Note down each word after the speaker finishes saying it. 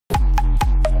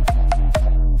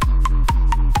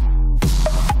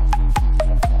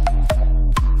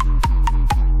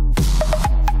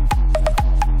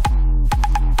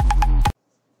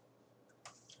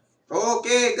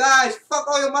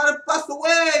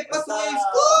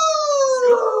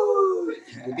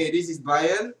Okay, this is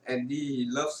Brian, and he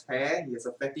loves hair. He has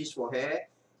a fetish for hair,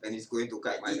 and he's going to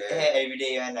cut my hair. Hair every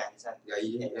day, man. Yeah,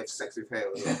 he has sex with hair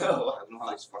also. I don't know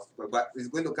how it's possible, but he's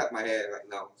going to cut my hair right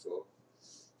now. So,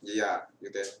 yeah,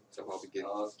 you can somehow begin.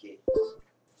 Okay.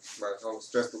 But how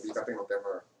stressed to be cutting on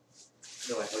camera.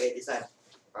 No, forget this one.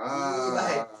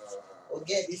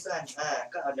 Forget this one.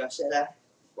 Cut on your shirt lah.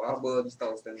 Barber, this type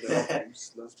of standard.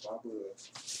 Useless barber.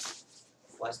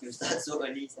 Once you start so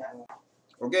early,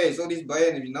 Okay, so this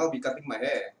Brian will now be cutting my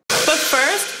hair. But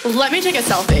first, let me take a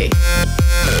selfie.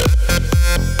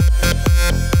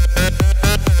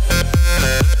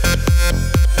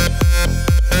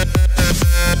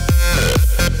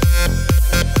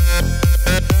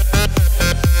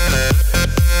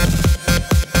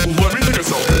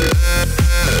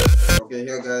 Okay,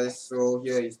 here guys, so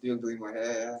here he's still doing my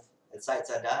hair. The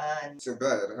sides are done. So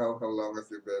bad. How long have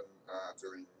you been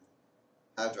doing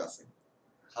hairdressing?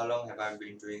 How long have I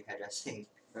been doing hairdressing?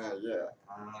 Yeah.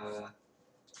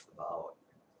 About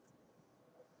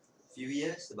few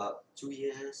years, about 2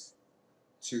 years.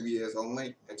 2 years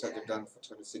only? I thought you've done for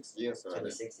 26 years already.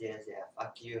 26 years, yeah.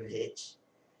 Fuck you, H.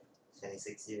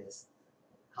 26 years.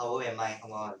 How old am I?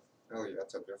 Come on. Oh yeah, I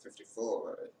thought you're 54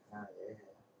 already. Yeah.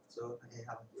 So, okay,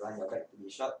 how you want your back to be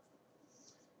short?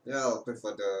 Yeah, I'll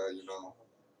prefer the,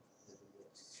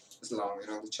 as long,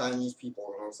 the Chinese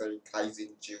people, say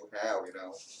Kaijin Jiu Hao,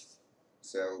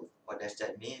 So, what does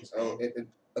that mean? Oh,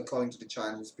 according to the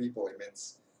Chinese people, it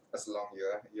means as long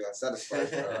you are satisfied,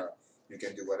 you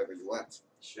can do whatever you want.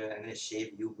 Sure, I'm gonna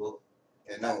shave you, bro.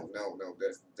 No,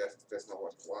 that's not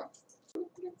what you want.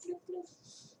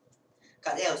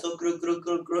 Cut hair also crew.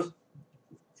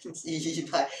 See,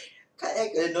 cut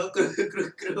hair no crew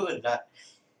not.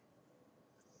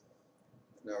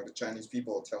 No, the Chinese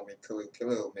people tell me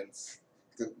kilo means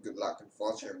good luck and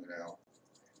fortune,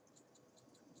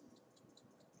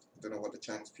 Don't know what the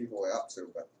Chinese people are up to,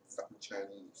 but fucking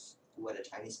Chinese. Who are the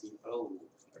Chinese people?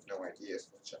 I have no idea. It's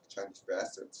Chinese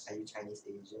bastards. Are you Chinese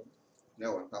Asian?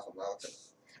 No, I'm half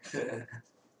American.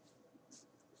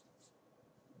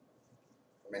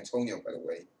 I'm Antonio, by the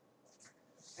way.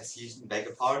 Excuse me, beg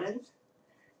your pardon?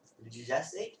 What did you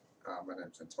just say? My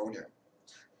name's Antonio.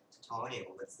 Antonio,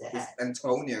 what's It's that?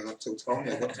 Antonio, not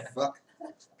Totonio. What the fuck?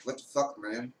 What the fuck,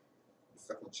 man? You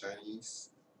fucking Chinese.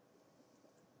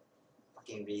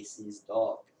 Fucking racist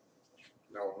dog.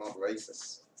 No, I'm not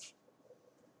racist.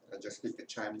 I just hate the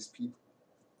Chinese people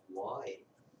Why?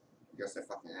 because they're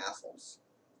fucking assholes.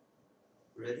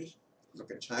 Really? Look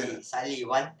at China. Hey, Sally,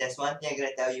 there's one thing I'm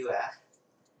gonna tell you,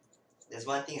 There's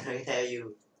one thing I'm gonna tell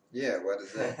you. Yeah, what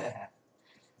is that?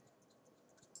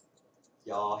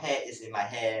 Your head is in my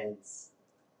hands.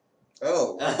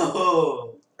 Oh,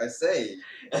 Oh! I say.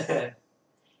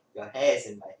 Your hair is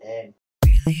in my hand.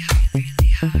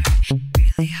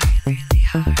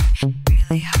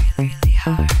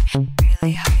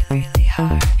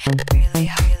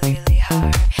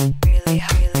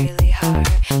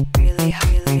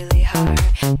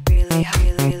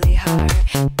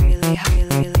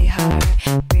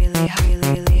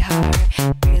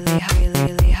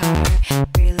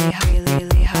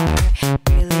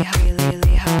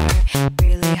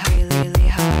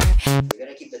 You're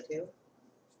gonna keep the tail?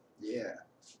 Yeah.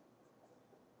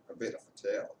 A bit of a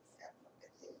tail.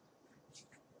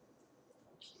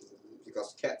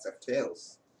 Because cats have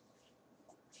tails.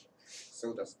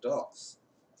 So does dogs.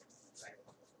 Right.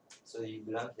 So you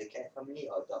belong to the cat family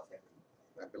or dog family?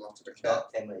 I belong to the cat.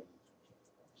 Dog family.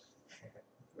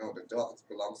 No, the dog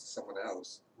belongs to someone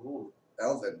else. Ooh.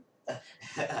 Elvin.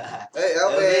 Hey, Hey,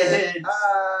 Elvin!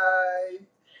 Hi!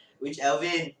 Which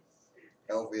Elvin?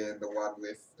 Elvin, the one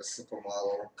with the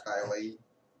supermodel, Kylie.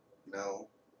 No.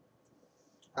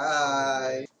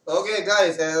 Hi! Okay,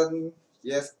 guys,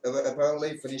 yes,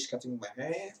 apparently finished cutting my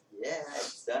hair. Yeah,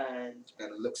 it's done.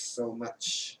 And it looks so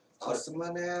much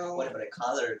awesomer now. What about the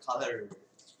color?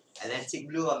 Atlantic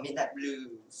blue or midnight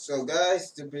blue? So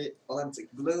guys, to be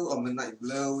Atlantic blue or midnight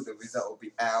blue, the result will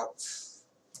be out.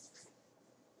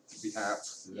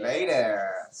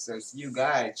 Later. So see you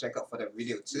guys. Check out for the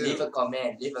video too. Leave a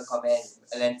comment.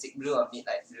 Atlantic blue or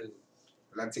midnight blue?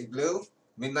 Atlantic blue,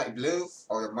 midnight blue,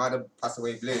 or your mother passed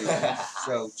away blue.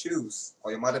 So choose, or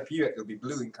your mother period will be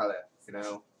blue in color.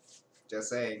 Just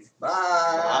saying.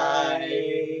 Bye.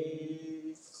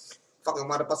 Fuck your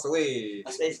mother passed away. I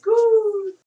say, cool.